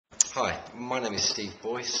Hi, my name is Steve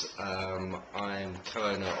Boyce. I'm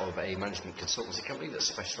co-owner of a management consultancy company that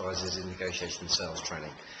specialises in negotiation and sales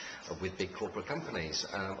training with big corporate companies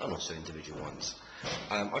and also individual ones.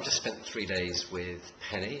 I've just spent 3 days with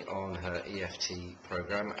Penny on her EFT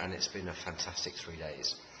program, and it's been a fantastic 3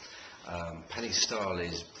 days. Penny's style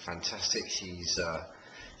is fantastic.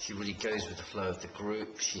 She really goes with the flow of the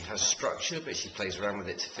group. She has structure, but she plays around with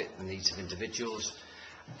it to fit the needs of individuals.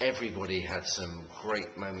 Everybody had some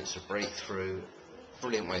great moments of breakthrough,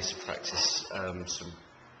 brilliant ways to practice some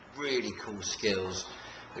really cool skills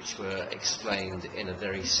which were explained in a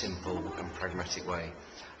very simple and pragmatic way.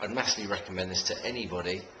 I'd massively recommend this to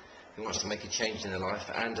anybody who wants to make a change in their life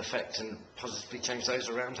and affect and positively change those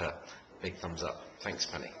around her. Big thumbs up. Thanks,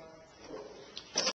 Penny.